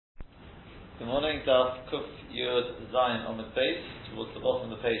Good morning, Daf Kuf Yud Zayin on the page, towards the bottom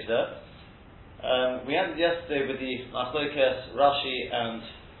of the page there. We ended yesterday with the Machlokes, Rashi and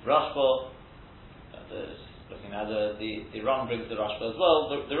Rashba. Looking at the Ram brings the Rashba as well.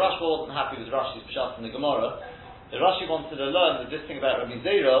 The Rashba wasn't happy with Rashi's Pshat in the Gemara. The Rashi wanted to learn this thing about Rabbi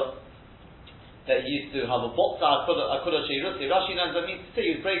Zera, that he used to have a botza akudah sheirusi. Rashi learns that means to say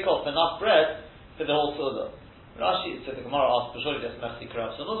you break off enough bread for the whole Suda. Rashi, so the Gemara asks, B'shori just Mechsi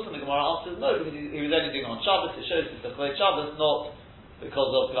Karav Sanus, and the Gemara answers no, because he was only doing it on Shabbos. It shows it's the Chalei Shabbos, not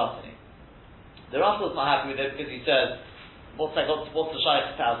because of gluttony. The Rashi was not happy with it because he says, what's the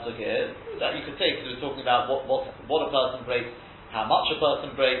Shaykh Ta'asuk here? That you could say, because we're talking about what a person breaks, how much a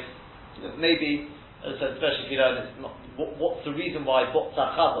person breaks. Maybe, as I said, especially if you learn, what's the reason why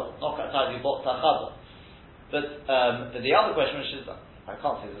Botza Chazal, not Katadi Botza Chazal. But the other question, which is, I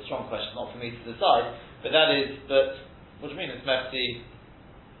can't say it's a strong question, not for me to decide, but that is that, what do you mean it's Mefti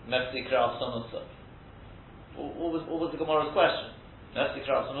Krav Sanusa? What was the Gemara's question? Mefti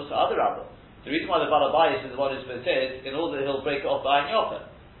Krav Sanusa, other Rabba. The reason why the Balabayis is the one who's been said, in order that he'll break it off by Yofer.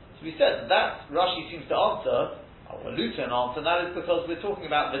 So we said that Rashi seems to answer, or allude to an answer, and that is because we're talking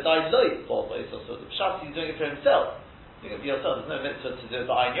about the Dailoi Bobois, so the Pshat he's doing it for himself. Doing it for yourself, there's no mitzvah to do it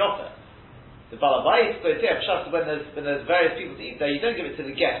by Yofer. The Balabayis, but yeah, when there's various people to eat there, you don't give it to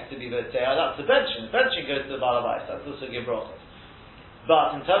the guest to be Botzea, that's the benching. The benching goes to the Balabayis, that's also give brachos.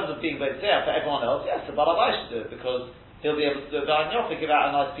 But in terms of being Botzea for everyone else, yes, the Balabayis should do it, because he'll be able to do it by Yofer, give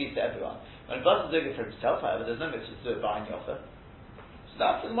out a nice piece to everyone. When a person's doing it for himself, however, there's no mitzvah to do it by Yofer. So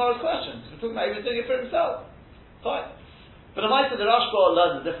that's the Gemara's question, because we're talking about he was doing it for himself. Fine. But the Maisa, the Rashba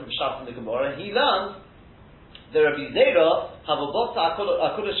learns a different Pshat from the Gemara, and he learns the Rabbi Zera have a botza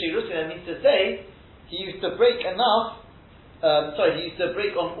akudah sheirusin, that means to say he used to break enough. He used to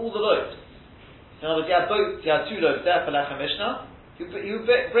break on all the loaves. In other words, he had two loaves there for Lechem Mishnah. He would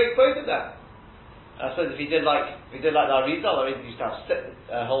break both of them. I suppose if he did like the Arizal used to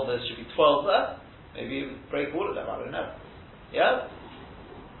have hold there should be 12 there. Maybe he would break all of them. I don't know. Yeah,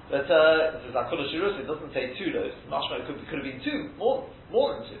 but this akudah sheirusin, it doesn't say two loaves. Mashma could have been two, more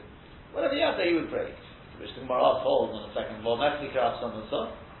than two. Whatever he had there, he would break. Which the Gemara holds on a second. Well, Mefli Karav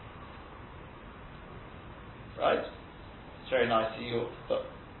Sanusa, right? It's very nice to you, but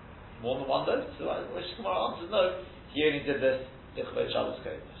more than one dose. So, which the Gemara answers no. He only did this Dichvei Shabbos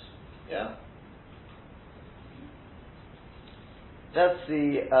Kodesh. Yeah. That's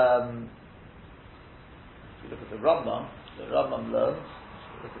the. If you look at the Rambam learns.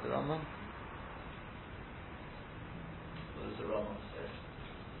 Look at the Rambam. What does the Rambam say?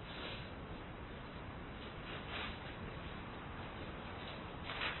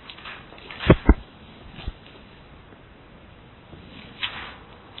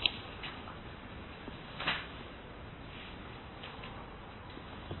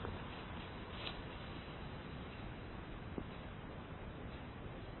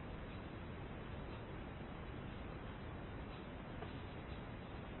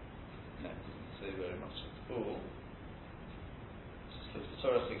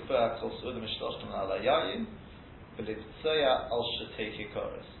 Also, the Mishlashon ala Yayin, V'liptzeya al Sheteki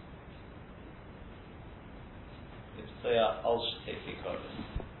Koros. Liptzeya al Sheteki Koros.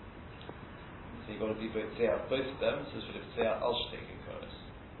 So you've got to be both of them. So it's V'liptzeya al Sheteki Koros.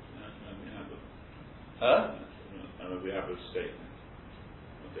 And we have a statement,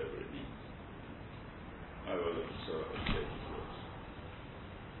 whatever it means. I will Liptzeya al Sheteki Koros.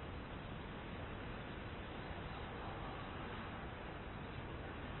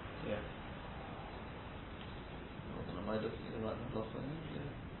 Yeah. Am I looking at the right block on it? Yeah.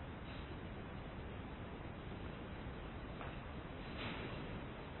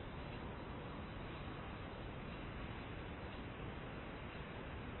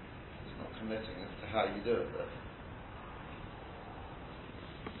 It's not committing as to how you do it, though.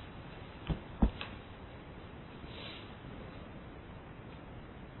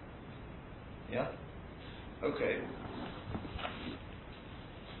 Yeah? Okay.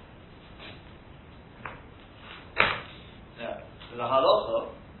 The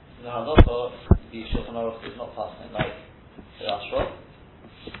halacha, the Shulchan Aruch is not passing like the Rashba.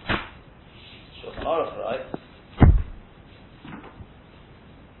 Shulchan Aruch, right?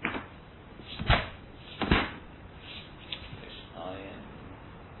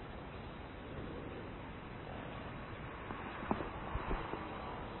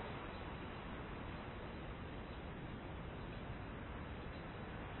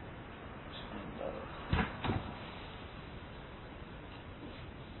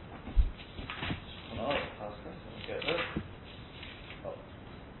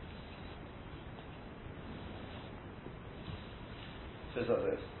 Says like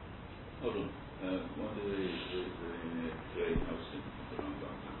this. Hold on. What do the great Hussein of the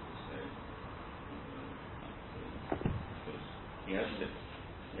Rambam have to say? Because he hasn't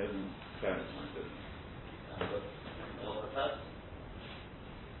clarified, does he?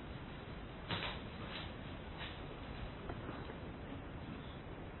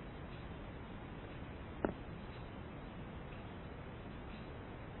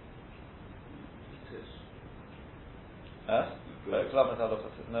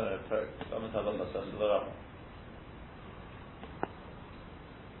 No.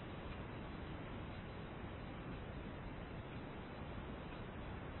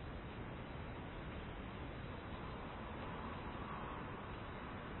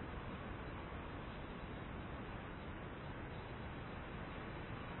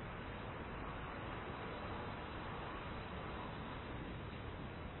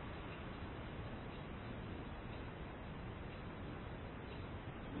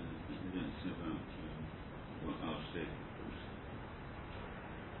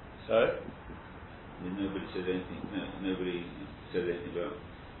 Sorry? Nobody said anything. Nobody said anything about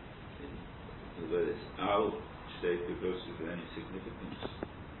whether it's our state because of any significance.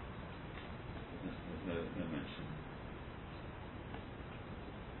 No mention.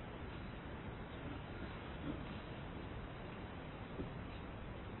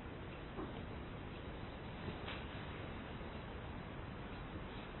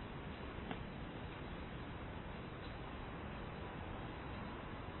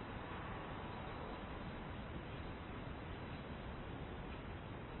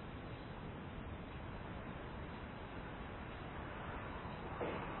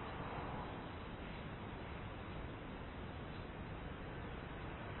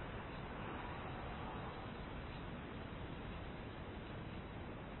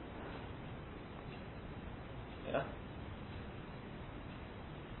 Yeah?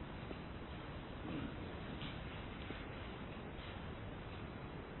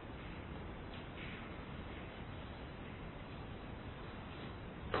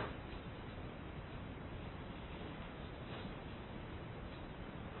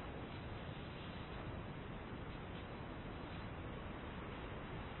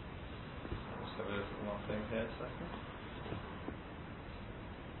 Just have a look at one thing here a second.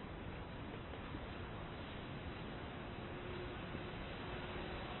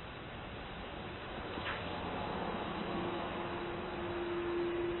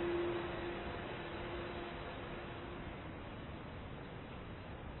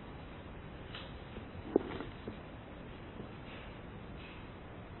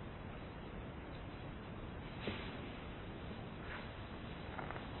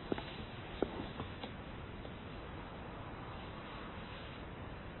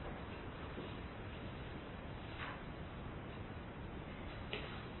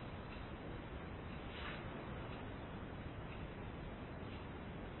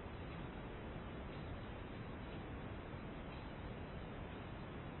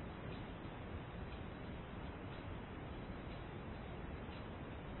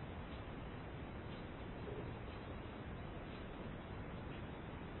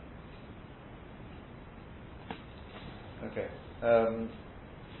 Okay.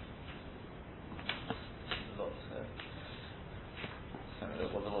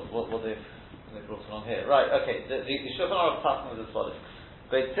 What they've brought along here. Right, okay. The Shulchan Aruch pattern is as follows.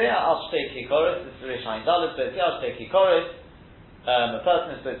 Beitzea al shtei kikoros, this is Rish Hain Dalet, Beitzea al shtei kikoros, a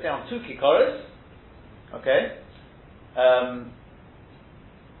person is Beitzea on 2 kikoros, okay. 1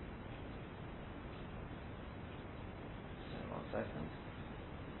 second.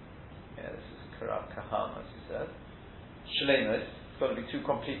 Yeah, this is Karat Kaham, as you said. Shleimus, it's got to be 2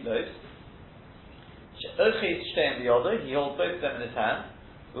 complete loaves. She'ochis shteim b'yodo, he holds both of them in his hand.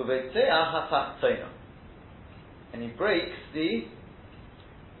 Uvetzea hatachtoina, and he breaks the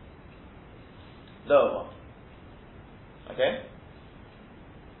lower one. Okay?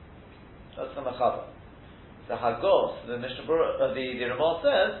 That's the Machaba. The Hagos, the Mishnah the Ramah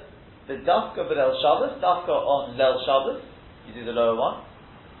says, the Dafka B'Leil Shabbos, Dafka on Leil Shabbos, you do the lower one.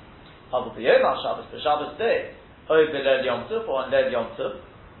 Habu B'Yom Al Shabbos, the Shabbos day, Oy B'Leil Yom Tov, or on Leil Yom Tov,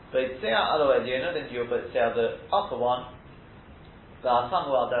 Beitzea Alo Edyona, then you Beitzea the upper one, the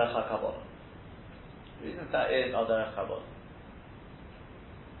Asamu Al Derech HaKabbalah. The reason for that is Al Derech HaKabbalah.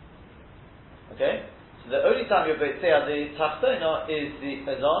 Okay? So the only time you Beitzea the Tachtona is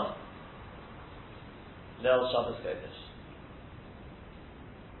the Azan, Leil Shabbos Kodesh.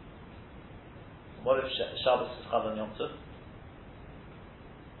 What if Shabbos is Chad on Yom Tov?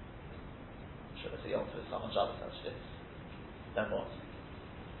 Sure, it's a Yom Tov, it's not on Shabbos actually. Then what?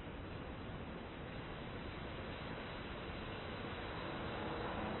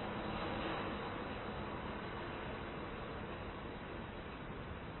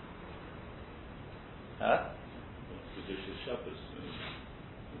 Huh? Kedusha Shabbos,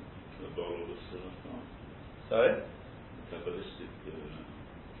 the bottle was still applied. Sorry? The Kabbalistic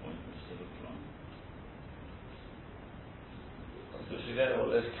point was still applied. Because we don't know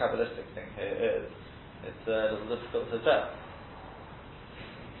what this Kabbalistic thing here is. It's a little difficult to tell.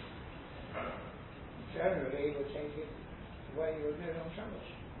 Generally, you would take it the way you would do it on Shabbos.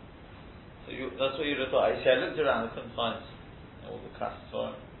 So that's what you'd have thought. Actually, I looked around, I couldn't find all the classes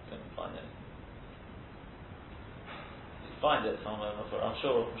for it. Couldn't find it. You find it somewhere. I'm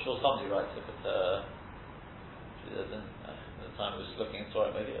sure somebody writes it, but at the time I was looking and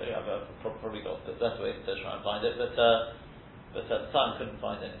saw it. Maybe I've probably got the best way to try and find it, but at the time I couldn't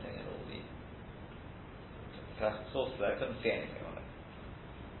find anything in all the classic sources there. I couldn't see anything on it.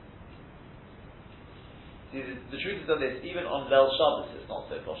 See, the truth is that this, even on Leil Shabbos, it's not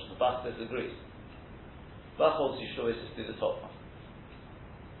so posh. The Bach disagrees. Bach holds you should always just do the top one.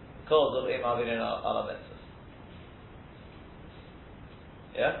 Because of Eim Avinu ala Mitzvahs.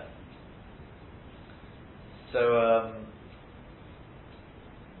 Yeah? So,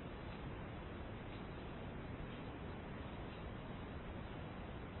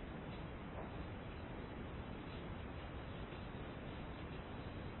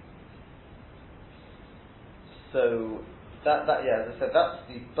 that as I said, that's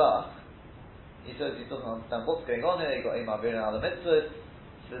the Bach. He says he doesn't understand what's going on here. You've got Eim Avinu ala Mitzvahs.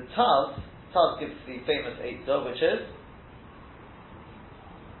 The Taz gives the famous Eitzah, which is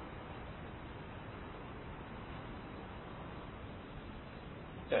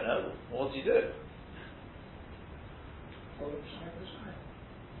don't know. What do you do? Hold them side by side.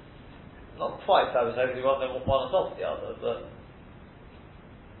 Not quite side by side, because you want them one on top of the other, but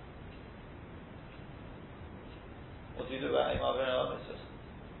what do you do about Eim Avinu ala Mitzvahs?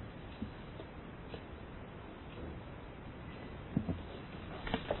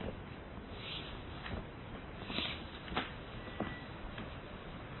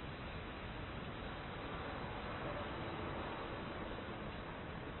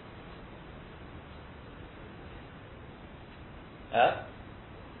 Yeah?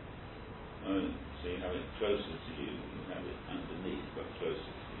 So you have it closer to you, you have it underneath, but closer to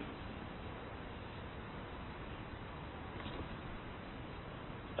you.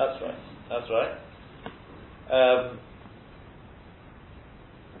 That's right.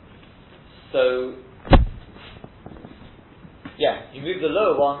 So, you move the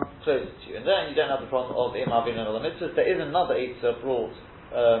lower one closer to you, and then you don't have the problem of Eim Avinu ala Mitzvahs. There is another Eitzah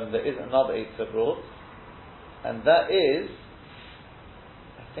brought, and that is,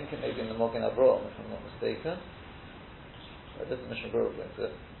 I think it may be in the Mogen Avraham, if I'm not mistaken. This is Mishnah Berurah brings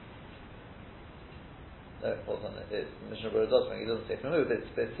it. No, it wasn't. It's Mishnah Berurah does bring it. He doesn't say from who, but it's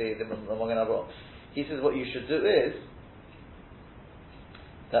the Mogen Avraham. He says what you should do is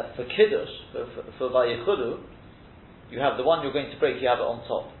that for Kiddush, for Vayichudu, you have the one you're going to break, you have it on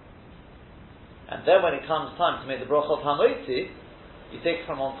top. And then when it comes time to make the bracha of Hamoitzi, you take it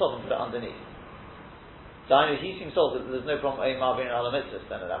from on top and put it underneath. So I know he seems told that there's no problem with Eim Avinu ala Mitzvahs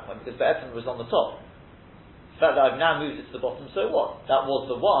then at that point, because Be'etzim was on the top. The fact that I've now moved it to the bottom, so what? That was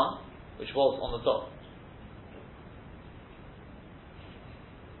the one which was on the top.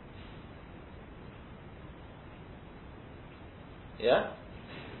 Yeah?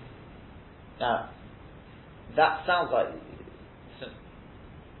 Now, that sounds like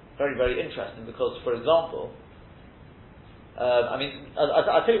very, very interesting, because, for example,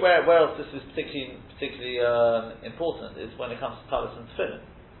 I'll tell you where else this is particularly important is when it comes to talis and tefillin.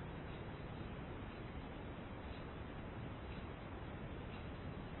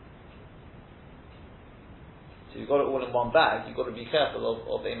 So you've got it all in one bag. You've got to be careful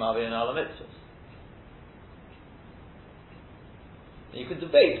of Eim Avinu ala Mitzvahs. You could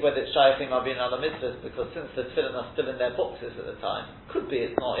debate whether it's Shaykh Eim Avinu ala Mitzvahs, because since the tefillin are still in their boxes at the time, could be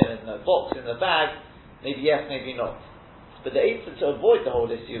it's not in a box, in the bag. Maybe yes, maybe not. But the answer to avoid the whole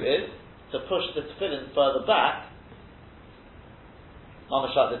issue is to push the tefillin further back,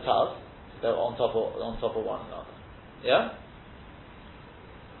 mamashat the taz, they're on top of one another. Yeah?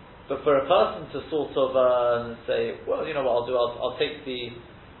 But for a person to sort of say, well, you know what I'll do, I'll take the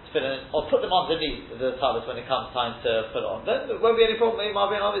tefillin, I'll put them underneath the talis when it comes time to put it on, then there won't be any problem with Eim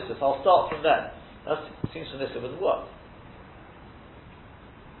Avinu ala Mitzvahs. I'll start from then. That seems from this it wouldn't work.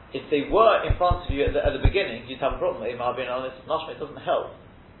 If they were in front of you at the beginning, you'd have a problem. Eim Avinu ala Mitzvahs. Mashma, it doesn't help.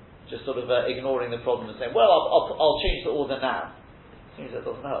 Just sort of ignoring the problem and saying, well, I'll change the order now. Seems that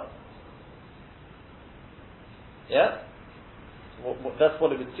doesn't help. Yeah? That's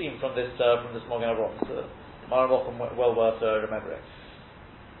what it would seem from this Mogen Avraham. So, Maram well worth remembering.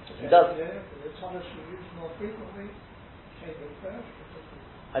 He does. The talis you use more frequently, take it first.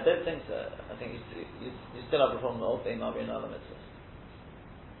 I don't think so. I think you still have a problem of being Mavri and other mitzvahs.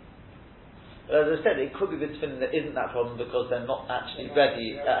 But as I said, it could be with tefillin that isn't that problem because they're not actually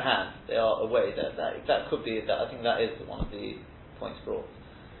ready at hand. They are away. That could be that. I think that is one of the points brought.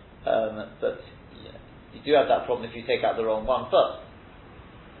 But yeah, you do have that problem if you take out the wrong one first.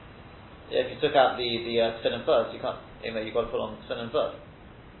 Yeah, if you took out the tefillin first, you can't. You've got to put on the tefillin first.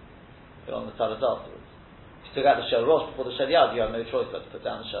 Put on the talis afterwards. If you took out the shel rosh before the shel yad, you have no choice but to put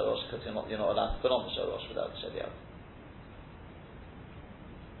down the shel rosh because you're not allowed to put on the shel rosh without the shel yad.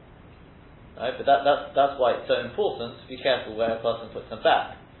 Right, but that's why it's so important to be careful where a person puts them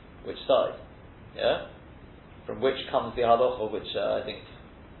back, which side, yeah, from which comes the halacha, which I think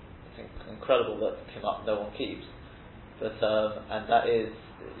incredible that came up no one keeps, but and that is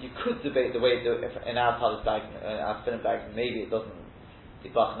you could debate the way if in our talis bag, our spinning bag, maybe it doesn't. The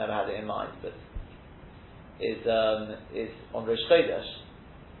Bach never had it in mind, but is on Rosh Chodesh.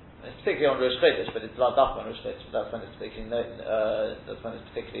 It's particularly on Rosh Chodesh, but it's not on Rosh Chodesh. But that's when it's particularly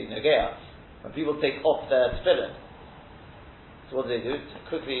nogea. When people take off their tefillin, so what do they do?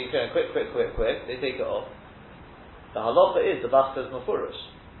 Quickly, quick. They take it off. The halacha is the Bach says mafurish.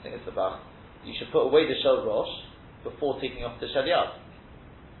 I think it's the Bach. You should put away the shel rosh before taking off the shel yad.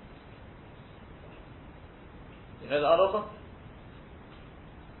 You know the halacha?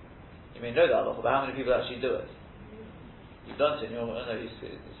 You may know the halacha, but how many people actually do it? You've done it. You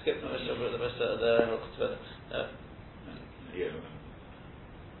skipped the rest of the no. Yeah.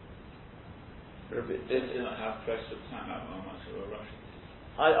 How pressed of time, how much of a rush?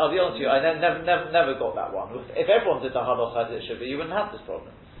 I'll be honest with you, I never got that one. If everyone did the halacha as it should be, you wouldn't have this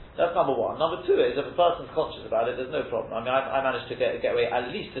problem. That's number one. Number two is, if a person's conscious about it, there's no problem. I mean, I managed to get away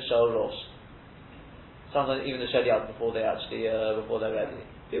at least the shel rosh. Sometimes even the shel yad before they're ready.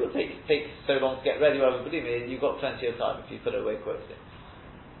 People take so long to get ready, but believe me, you've got plenty of time if you put it away quickly.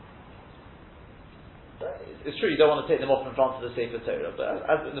 It's true you don't want to take them off in front of the Sefer Torah, but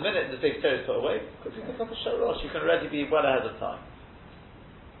as the minute the Sefer Torah is put away, quickly pick up a shel rosh. You can already be well ahead of time.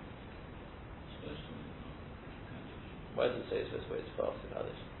 Where does it say it's supposed to wait to fast in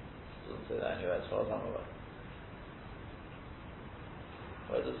Kaddish? It doesn't say that anywhere as far as I'm aware.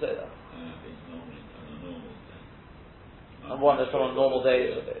 Where does it say that? It's normally on a normal day. And one that's on a normal day,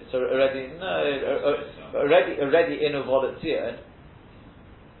 so already in a volunteer.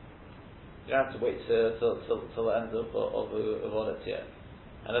 You don't have to wait till the end of volunteer.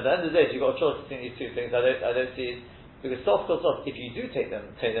 And at the end of the day, if you've got a choice between these two things, I don't see, because soft, if you do take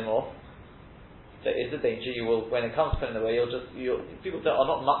them off, there is a danger you will, when it comes to putting it away, people are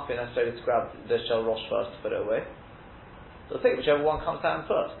not makpid necessarily to grab the shel rosh first to put it away. So take whichever one comes down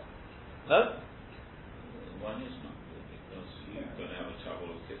first. No? One is not good because you're going to have a trouble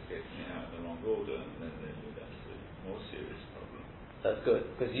of getting it out in the wrong order, and then that's a more serious problem. That's good,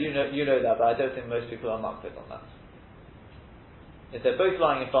 because you know that, but I don't think most people are makpid on that. If they're both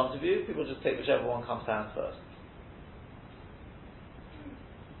lying in front of you, people just take whichever one comes down first.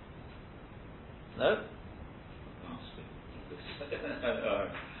 No? I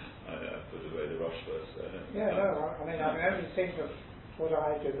put away the rush first. Yeah, no, I mean, I can only think of what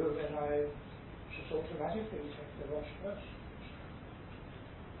I do, and I just automatically take the rush first.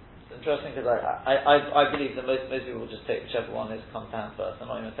 It's interesting because I believe that most people will just take whichever one comes down first.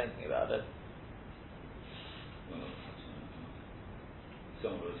 I'm not even thinking about it. Well,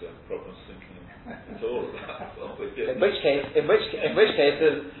 some of us have problems thinking at all about what we do. In which case,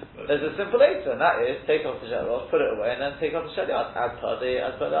 there's a simple answer, and that is take off the shel rosh, put it away, and then take off the shel yad as per the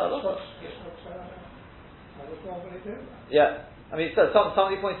halacha. I would normally do that. Yeah, I mean, so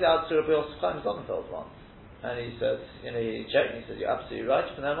somebody pointed out to Rabbi Yosef Chaim Sonnenfeld once. And he said, he checked and he said, you're absolutely right.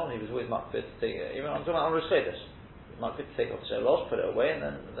 From then on, he was always makpid to take it. Even I'm talking about on Rosh Chodesh. Makpid to take off the shel rosh, put it away, and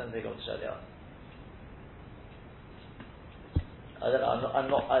then take off the shel yad.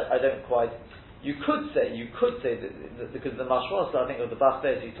 I don't quite. You could say that because the mashros, I think of the Bach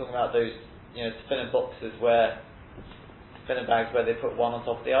says, he's talking about those, tefillin boxes tefillin bags where they put one on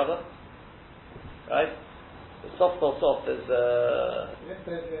top of the other, right? The soft, there's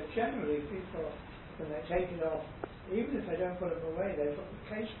generally people, when they take it off, even if they don't put them away, they put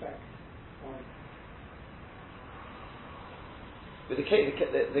the case back on. With the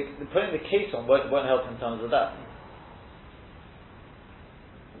putting the case on won't help in terms of that.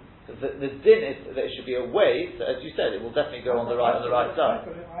 The din is that it should be away, so as you said, it will definitely go on the right side.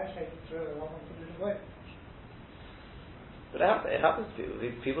 I take it through and I want to put it away. But it happens to people.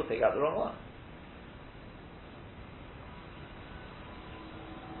 People take out the wrong one.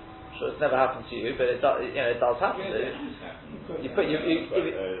 Sure, it's never happened to you, but it does happen.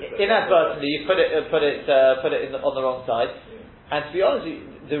 Inadvertently you put it on the wrong side, And to be honest,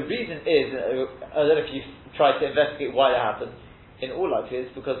 the reason is, I don't know if you've tried to investigate why that happened. In all likelihood,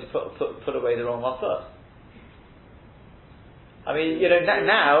 it's because you put away the wrong one first. I mean,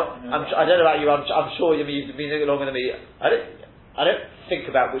 now I don't know about you. I'm sure you've been longer than me. I don't think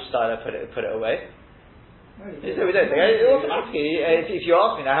about which side I put it away. So we don't think automatically. If you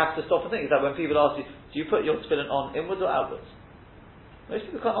ask me, I have to stop and think. It's like when people ask you, do you put your tefillin on inwards or outwards? Most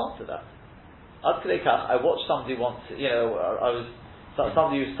people can't answer that. I watched somebody once.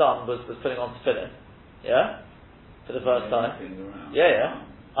 Somebody whose son was putting on tefillin, for the first time.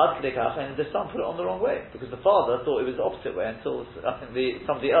 And the son put it on the wrong way because the father thought it was the opposite way until I think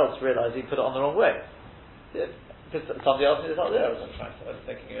somebody else realised he put it on the wrong way. Because somebody asked me this other day, I was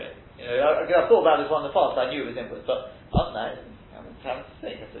thinking, I thought about this one in the past. I knew it was inwards, but I don't know. I'm having to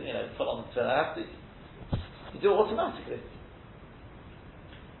think. I said, put on the tefillin. I have to. You do it automatically.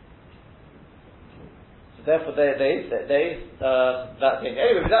 Therefore, that thing.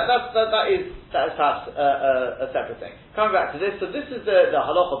 Anyway, that is perhaps a separate thing. Coming back to this, so this is the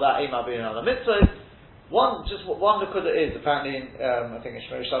halacha about Eimah being on the mitzvahs. One nekuda is apparently in I think in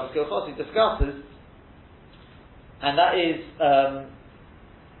Shmei Shabbos Kilchos he discusses, and that is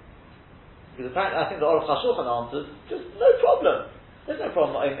because apparently I think the Aruch HaShulchan answers just no problem. There's no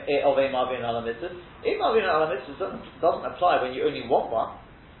problem of Eimah being on the mitzvahs. Eimah being on the mitzvahs doesn't apply when you only want one.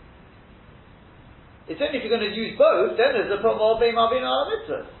 It's only if you're going to use both, then there's a problem of Eimah being ala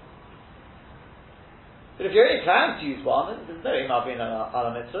mitzvah. But if you're only planning to use one, then there's no Eimah being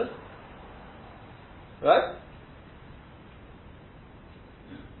ala mitzvah. Right?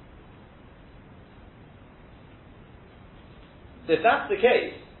 So if that's the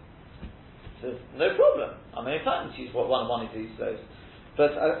case, there's no problem. I'm only planning to use one of these those.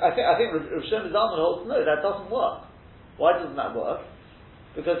 But I think Rav Shlomo Zalman holds, no, that doesn't work. Why doesn't that work?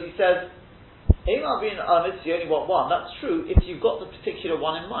 Because he says, Eimah being ala mitzvah, you only want one. That's true if you've got the particular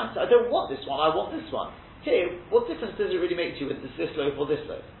one in mind. So I don't want this one, I want this one. Here, what difference does it really make to you whether it's this loaf or this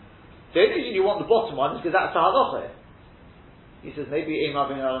loaf? The only reason you want the bottom one is because that's the halacha. He says maybe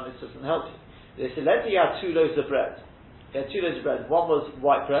Eimah being ala mitzvah doesn't help you. They said, let's say you had 2 loaves of bread. You had 2 loaves of bread. One was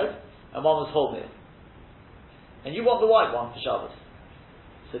white bread and one was wholemeal. And you want the white one for Shabbos.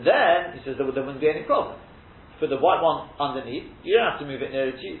 So then, he says, there wouldn't be any problem. Put the white one underneath, you don't have to move it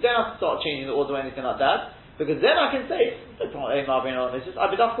nearer to you, you don't have to start changing the order or anything like that, because then I can say, I'd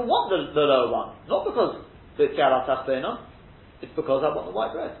be done for want the lower one, not because it's because I want the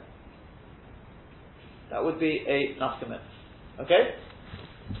white bread. That would be a nafkamit. Okay?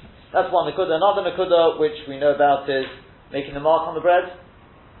 That's one nekuda. Another nekuda which we know about is making the mark on the bread,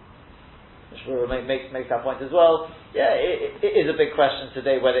 which will make that point as well. Yeah, it is a big question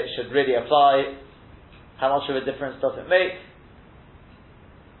today whether it should really apply. How much of a difference does it make?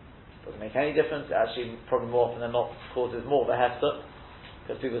 Doesn't make any difference. It actually, probably more often than not, causes more of a hefsek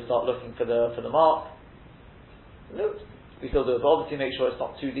because people start looking for the mark. No, we still do it, but obviously make sure it's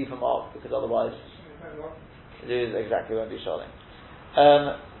not too deep a mark because otherwise it is exactly won't be sharding.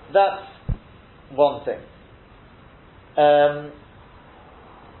 That's one thing.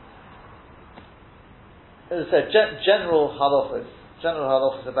 As I said, general halachas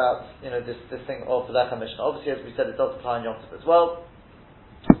about this thing of the Lechem Mishnah. Obviously, as we said, it does apply in Yom Tov as well.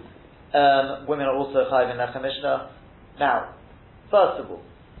 Women are also chayiv in Lechem Mishnah. Now, first of all,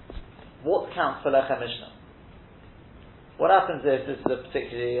 what counts for Lechem Mishnah? What happens if this is a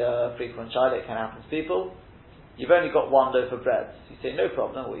particularly frequent child? It can happen to people. You've only got 1 loaf of bread. So you say, no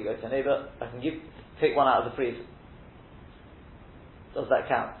problem. Or you go to a neighbour, I can take one out of the freezer. Does that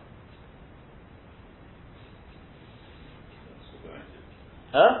count?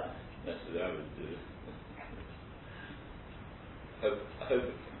 Huh? That's what I would do. I hope it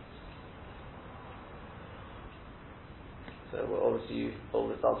counts. So obviously all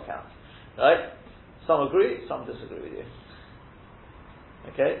this does count. Right? Some agree, some disagree with you.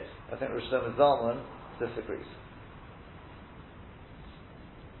 Okay? I think Rosh Shlomo Zalman disagrees.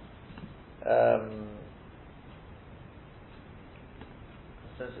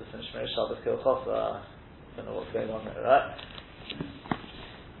 Since it's in Shmei Shabbos Kilchos, I don't know what's going on there, right?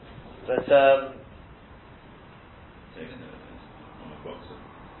 But taking it on a box of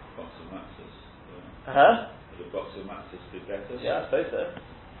matzahs. Would a box of matzahs be better? Yeah, I suppose so.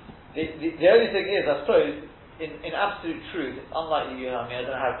 The only thing is, I suppose, in absolute truth, it's unlikely I don't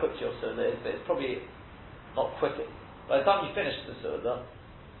know how quick your soda is, but it's probably not quick. By the time you finish the soda,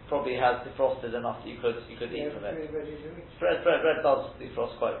 it probably has defrosted enough that you could eat from it. Bread does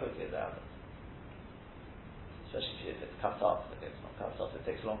defrost quite quickly now. Especially if it's cut up. If it's not cut up, it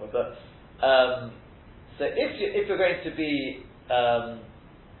takes longer. But so if you're going to be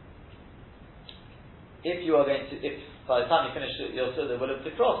if you are going to, if by the time you finish your Suda will have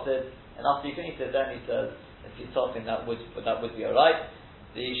defrosted and after you finish it, then he says, if you're talking that would be alright.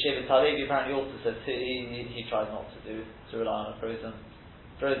 The Shevet Halevi apparently also says he tries not to rely on a frozen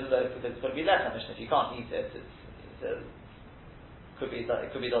loaf because it's going to be less Mishnah. If you can't eat it, it could be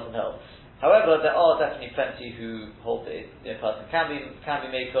doesn't help. However, there are definitely plenty who hold that a person can be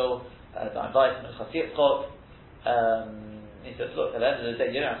mekel. The advice from Chasitzchok. He says, look, at the end of the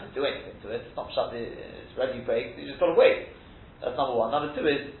day, you don't have to do anything to it. It's not shut. It's ready baked. You just got to wait. That's number one. Number two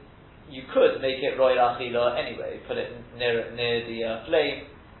is you could make it roy achila anyway. Put it near the flame.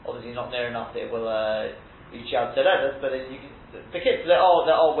 Obviously, not near enough that it will reach out to letters. But then the kids, there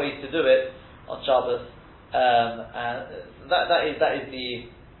are ways to do it on Shabbos, and that is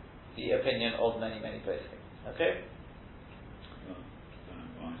the opinion of many places. Okay.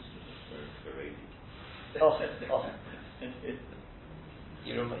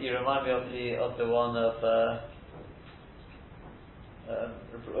 You remind me of the one of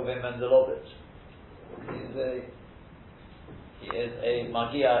Reuven Mendelovich. He is a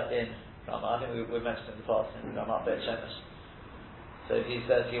magia in Ramah. I think we mentioned in the past in Ramat Beit Shemesh. So he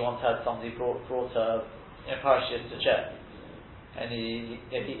says he once had somebody brought a parashiyos to check, and he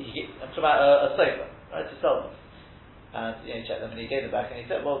talked about a sofa, right, to sell them, and he checked them and he gave it back and he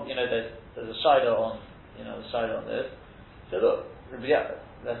said, well, there's a shiloh on. The side on this. So look,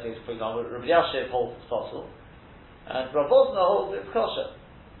 let's say for example, Rabbi Yashiv holds it's possible, and Rav Wosner holds it's kosher.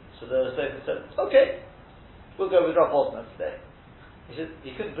 So the Sofer said, okay, we'll go with Rav Wosner today. He said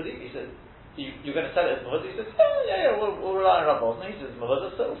he couldn't believe it. He said, you're going to sell it as Mahuda? He said, yeah, we'll rely on Rav Wosner. He says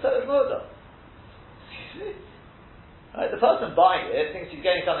Mahuda, so we'll sell it as Mahuda. Right, the person buying it thinks he's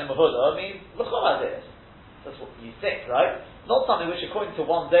getting something Mahuda. I mean, look at this. That's what you think, right? Not something which, according to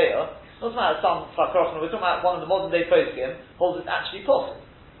one day, not about some Fakrochna, we're talking about one of the modern day poskim holds it actually possible.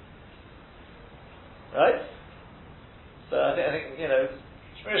 Right? So I think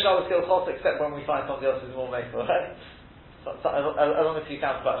Shmir Shabbos still chos except when we find somebody else who's more makel, right? So, as long as you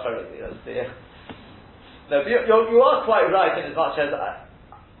count about charity, that's the no, but you are quite right in as much as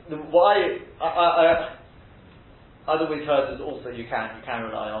I'd always heard is also you can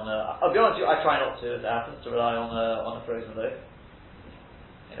rely on I'll be honest with you, I try not to, as it happens, to rely on a frozen loaf.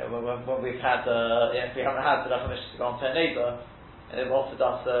 When we've had, if we haven't had the permission to go on to a neighbour, and they've offered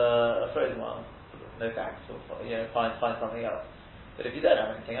us a frozen one, no thanks, or find something else. But if you don't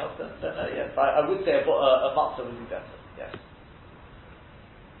have anything else, then yes, I would say a matzah would be better. Yes,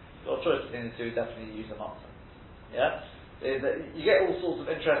 your choice between the two, definitely use a matzah. Yeah, you get all sorts of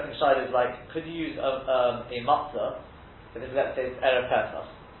interesting shilas like, could you use a matzah because let's say it's Erev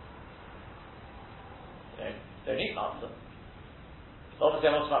Pesach. Don't eat matzah.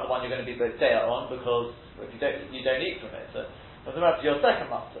 Obviously, I'm not about the one you're going to be Botea on because if you don't eat from it. So, what's about your second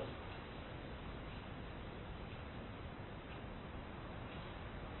matzah?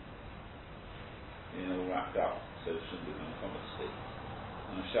 Wrapped up, so it shouldn't be uncommonly.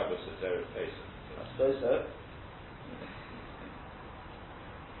 On a Shabbos, it's Erev Pesach. I suppose so.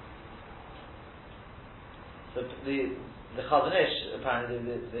 So the Chazon Ish apparently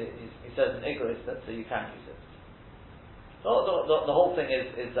he says in Igros that so you can use it. The whole thing is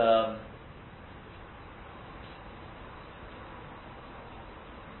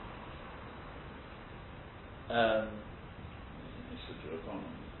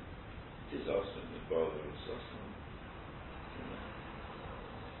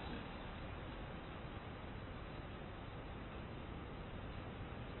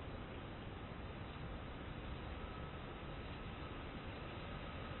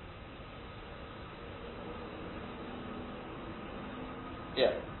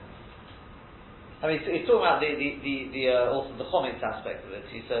Yeah. I mean, he's talking about the also the chometz aspect of it.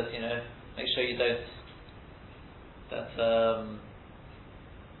 He says, make sure you don't.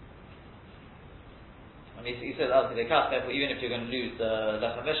 I mean, he says, therefore, even if you're going to lose the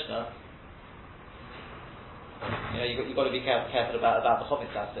Lechem Mishnah, you've got to be careful about the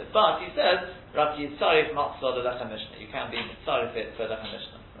chometz aspect. But he says, Rav Yitzarif Matzah the Lechem Mishnah. You can be Yitzarif it for Lechem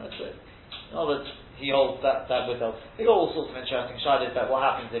Mishnah. That's it. In other words, he holds that would help. They got all sorts of interesting shilas about what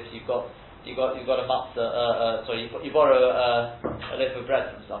happens if you've got a matzah. You borrow a loaf of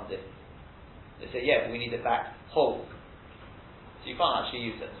bread from somebody. They say, yeah, but we need it back whole, so you can't actually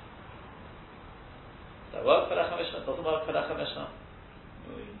use it. Does that work for Lechem Mishnah? Doesn't work for Lechem Mishnah.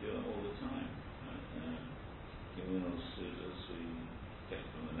 Well, you do it all the time. Communal suitors we get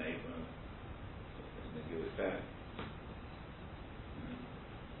from the neighbour, and they give it back.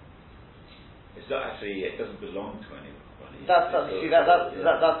 It's not actually, it doesn't belong to anybody. That's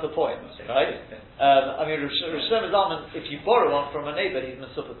the point, right? I mean, Rosh Zalman, if you borrow one from a neighbour, he's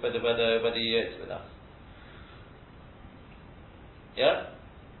mesupik whether you use it with that. Yeah?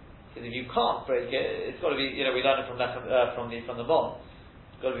 Because if you can't break it, it's got to be, we learned it from the Mon.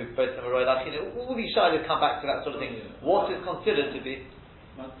 It's got to be both of them roy lachin. All these shilas come back to that sort of thing. What is considered to be?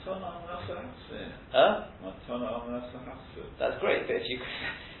 That's great, but if you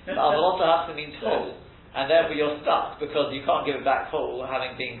Avalota Hafsa means whole, and therefore you're stuck because you can't give it back whole,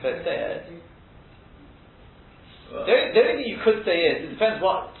 having been put there. The only thing you could say is, it depends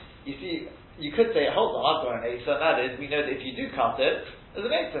what you see. You could say, hold on, I've got an Eitzah, and that is, we know that if you do cut it, there's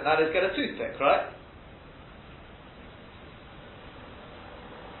an Eitzah, and that is get a toothpick, right?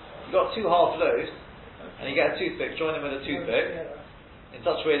 You've got two half loaves, and you get a toothpick, join them with a toothpick, in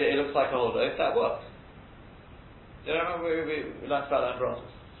such a way that it looks like a whole loaf, that works. Do you remember we learned about that in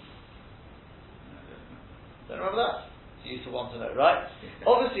Brussels? Don't remember that? You used to want to know, right?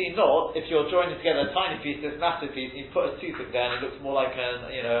 Obviously not if you're joining together a tiny piece, this massive piece, and you put a toothpick there and it looks more like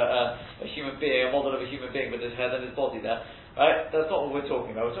a human being, a model of a human being with his head and his body there, right? That's not what we're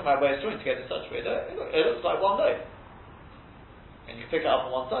talking about. We're talking about where it's joined together in such a way that it looks like one loaf. And you pick it up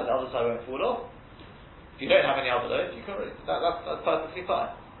on one side, the other side won't fall off. If you don't have any other loaf, you can that's perfectly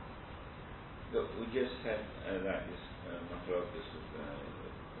fine. Look, we just had about a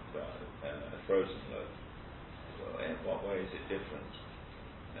frozen loaf. Well, in what way is it different?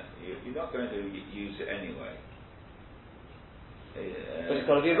 You're not going to use it anyway. But it's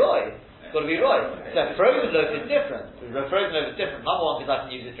got to be right. It's got to be right. So frozen loaf is different. Frozen loaf is different. Number one, because I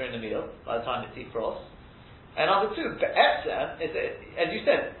can use it during the meal by the time it's defrost. And number two, be'etzem is that, as you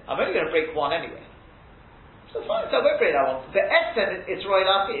said, I'm only going to break one anyway. So fine, so I won't break that one. Be'etzem, it's roy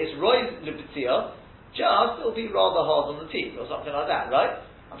lafi, it's roy libitzia, just it'll be rather hard on the teeth or something like that, right?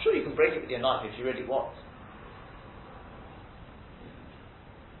 I'm sure you can break it with your knife if you really want.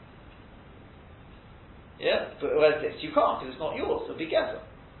 Yeah, but whereas this you can't because it's not yours. So be careful.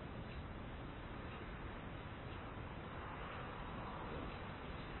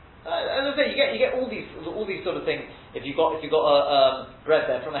 As I say, you get all these sort of things. If you got bread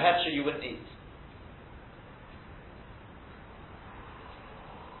there from a hefsher you wouldn't eat.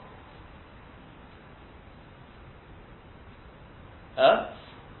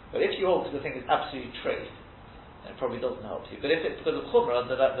 But if you hold to the thing is absolutely trace, it probably doesn't help you. But if it's because of chumrah,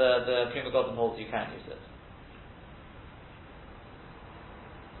 the Prima Godom holds you can use it.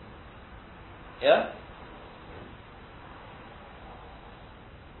 Yeah?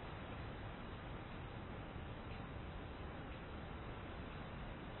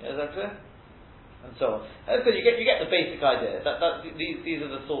 Yeah, is that clear? And so on. And so you get the basic idea. These are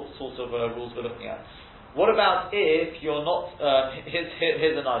the sorts of rules we're looking at. What about if you're not?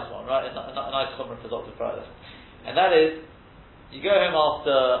 Here's a nice one, right? A nice chumrah for Dr. Friday, and that is you go home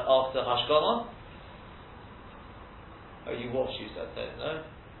after Hashkana. Oh, you wash, you said that, no?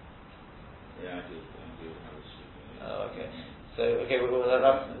 Yeah, I do have a soup. Oh, okay. So,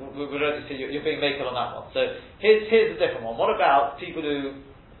 we're ready to see you're being makel on that one. So, here's a different one. What about people who,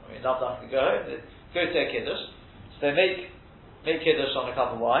 love to go home, they go to a kiddush, so they make kiddush on a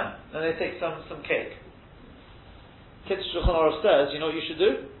cup of wine, then they take some cake. Kiddush Shulchan Aruch says, you know what you should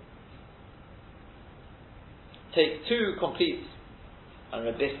do? Take 2 complete,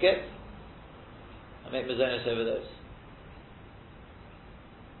 biscuits, and make mazonos over those.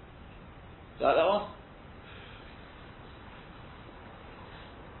 You like that one?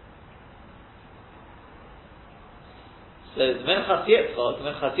 So the Menachas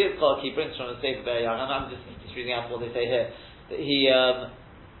Yitzchak, he brings from the Sefer Be'er, and I'm just reading out what they say here. That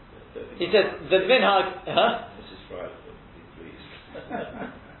he says the minhag. This is Friday, please.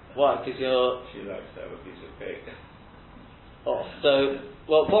 Why? Because she likes to have a piece of cake. Oh, so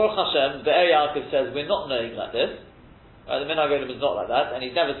Baruch Hashem, the Yaakov says we're not knowing like this. The minhag Olam is not like that, and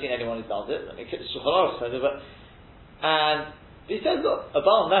he's never seen anyone who does it. I mean, Shulchan Aruch says it, and he says, look, a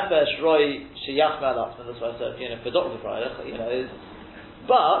Baal Nefesh Roy Sheyach Me'alatzman, that's why I said, for Dr. Friday,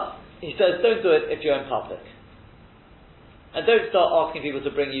 but he says, don't do it if you're in public. And don't start asking people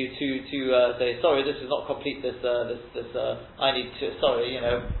to bring you to say, sorry, this is not complete, I need to, sorry,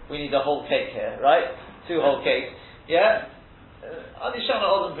 we need a whole cake here, right? 2 whole cakes. Yeah?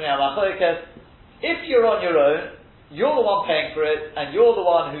 If you're on your own, you're the one paying for it, and you're the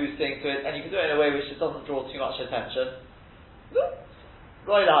one who's seeing to it, and you can do it in a way which doesn't draw too much attention.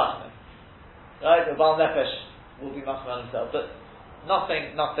 Right, the Baal Nefesh will be machman himself, but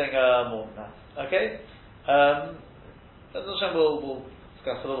nothing more than that. Okay? Hashem we'll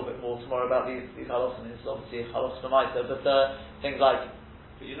discuss a little bit more tomorrow about these halachos, and it's obviously halachos l'maisa, but things like.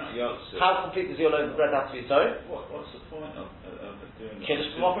 But you're not yotze. How complete does your loaf of bread have to be? Sorry. What's the point of doing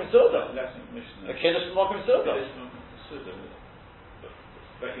Kiddush b'mokum suda? A kiddush b'mokum suda.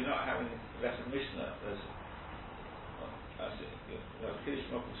 But you're not having lesson mishnah. Kiddush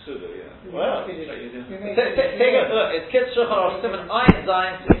Malchus Suda, yeah. Well, You may take a look. It's Kids Shulchan Aruch Simon Ayin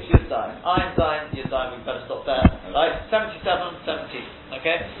Zayin 6 Yud Zayin. Ayin Zayin Yud Zayin. We better stop there. Right, 77, 17.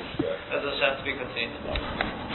 Okay. As a chance to be continued.